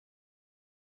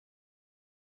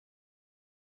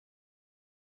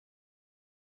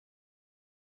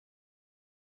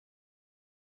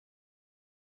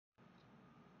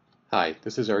Hi,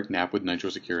 this is Eric Knapp with Nitro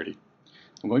Security.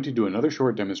 I'm going to do another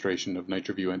short demonstration of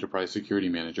NitroView Enterprise Security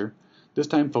Manager, this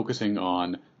time focusing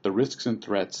on the risks and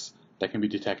threats that can be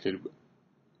detected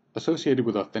associated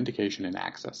with authentication and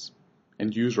access,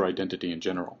 and user identity in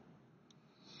general.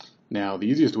 Now, the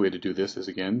easiest way to do this is,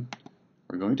 again,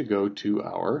 we're going to go to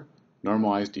our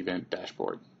normalized event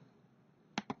dashboard.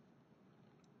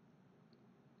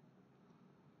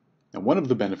 Now, one of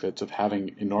the benefits of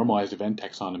having a normalized event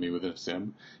taxonomy within a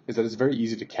SIEM is that it's very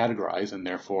easy to categorize and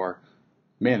therefore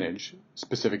manage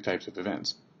specific types of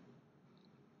events.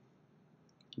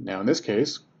 Now, in this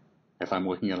case, if I'm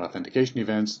looking at authentication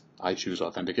events, I choose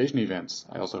authentication events.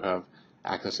 I also have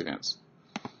access events.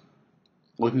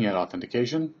 Looking at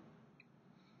authentication,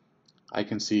 I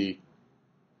can see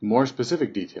more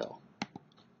specific detail.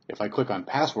 If I click on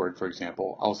password, for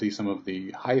example, I'll see some of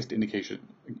the highest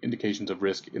indications of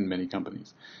risk in many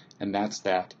companies, and that's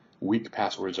that weak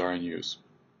passwords are in use.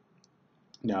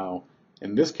 Now,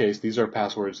 in this case, these are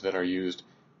passwords that are used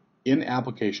in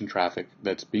application traffic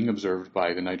that's being observed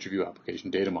by the NitroView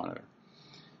Application Data Monitor.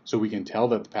 So we can tell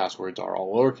that the passwords are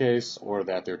all lowercase or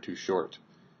that they're too short.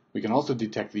 We can also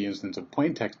detect the instance of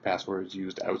plain text passwords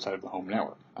used outside of the home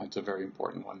network. That's a very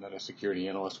important one that a security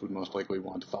analyst would most likely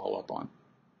want to follow up on.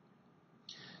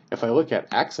 If I look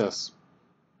at access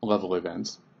level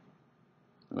events,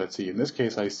 let's see, in this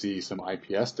case I see some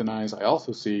IPS denies. I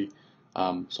also see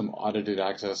some audited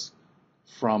access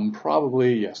from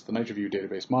probably, yes, the NitroView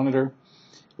Database Monitor,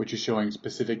 which is showing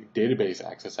specific database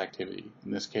access activity.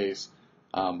 In this case,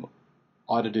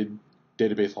 audited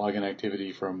database login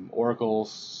activity from Oracle,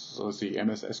 so let's see,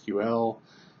 MS SQL,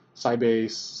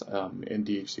 Sybase, and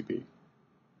DHCP.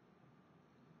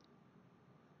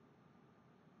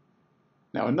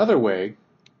 Now, another way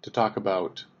to talk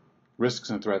about risks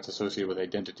and threats associated with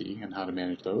identity and how to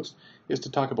manage those is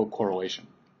to talk about correlation.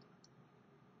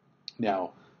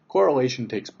 Now, correlation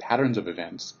takes patterns of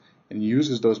events and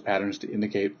uses those patterns to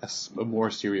indicate a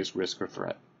more serious risk or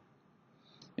threat.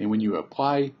 And when you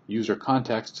apply user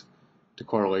context to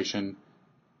correlation,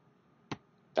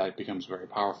 that becomes very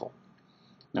powerful.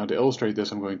 Now, to illustrate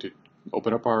this, I'm going to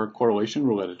open up our correlation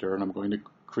rule editor, and I'm going to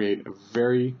create a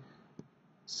very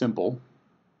simple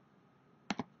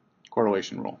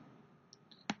correlation rule.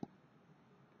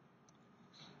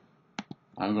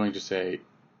 I'm going to say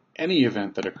any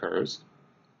event that occurs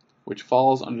which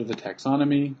falls under the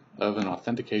taxonomy of an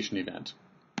authentication event.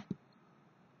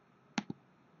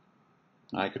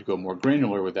 I could go more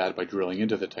granular with that by drilling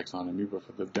into the taxonomy, but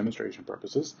for the demonstration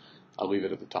purposes, I'll leave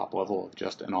it at the top level of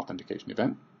just an authentication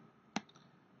event.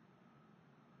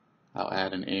 I'll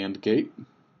add an AND gate,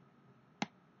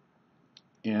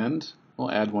 and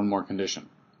we'll add one more condition.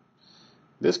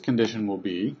 This condition will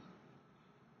be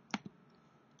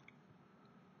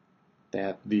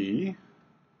that the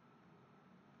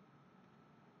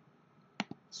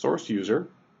source user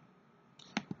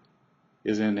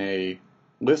is in a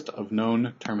list of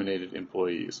known terminated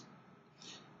employees.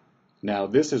 Now,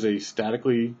 this is a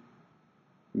statically,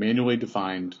 manually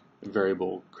defined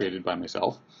variable created by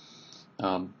myself.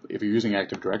 If you're using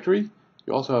Active Directory,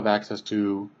 you also have access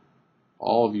to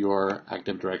all of your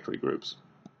Active Directory groups.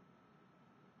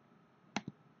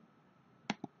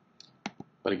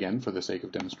 But again, for the sake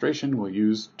of demonstration, we'll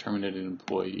use terminated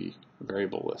employee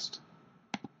variable list.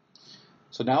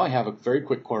 So now I have a very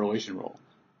quick correlation rule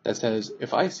that says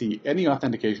if I see any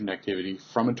authentication activity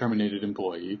from a terminated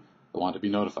employee, I want to be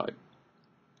notified.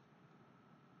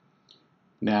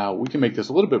 Now we can make this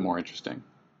a little bit more interesting.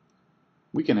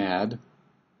 We can add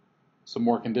some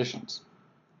more conditions.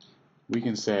 We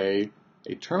can say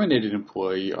a terminated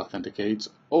employee authenticates,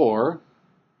 or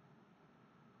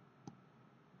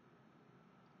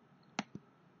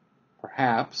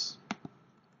perhaps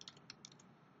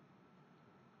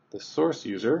the source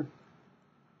user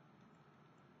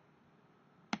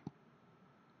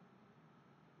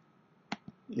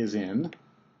is in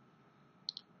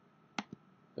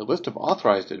a list of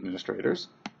authorized administrators.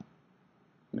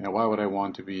 Now, why would I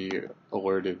want to be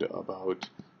alerted about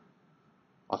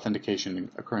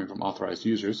authentication occurring from authorized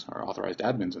users, or authorized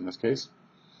admins in this case?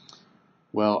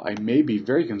 Well, I may be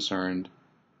very concerned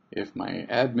if my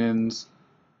admins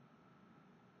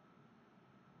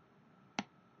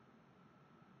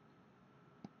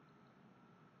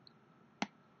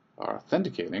are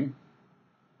authenticating,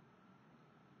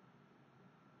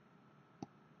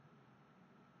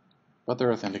 but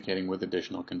they're authenticating with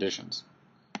additional conditions.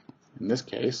 In this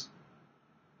case,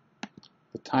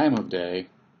 the time of day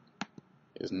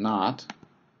is not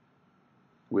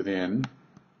within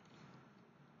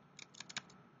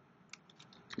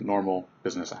normal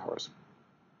business hours.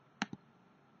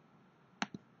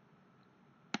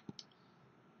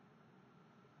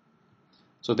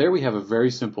 So there we have a very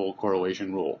simple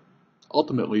correlation rule.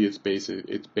 Ultimately, it's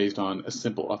based on a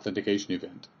simple authentication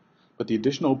event, but the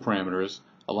additional parameters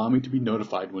allow me to be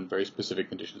notified when very specific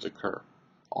conditions occur,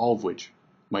 all of which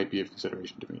might be of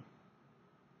consideration to me.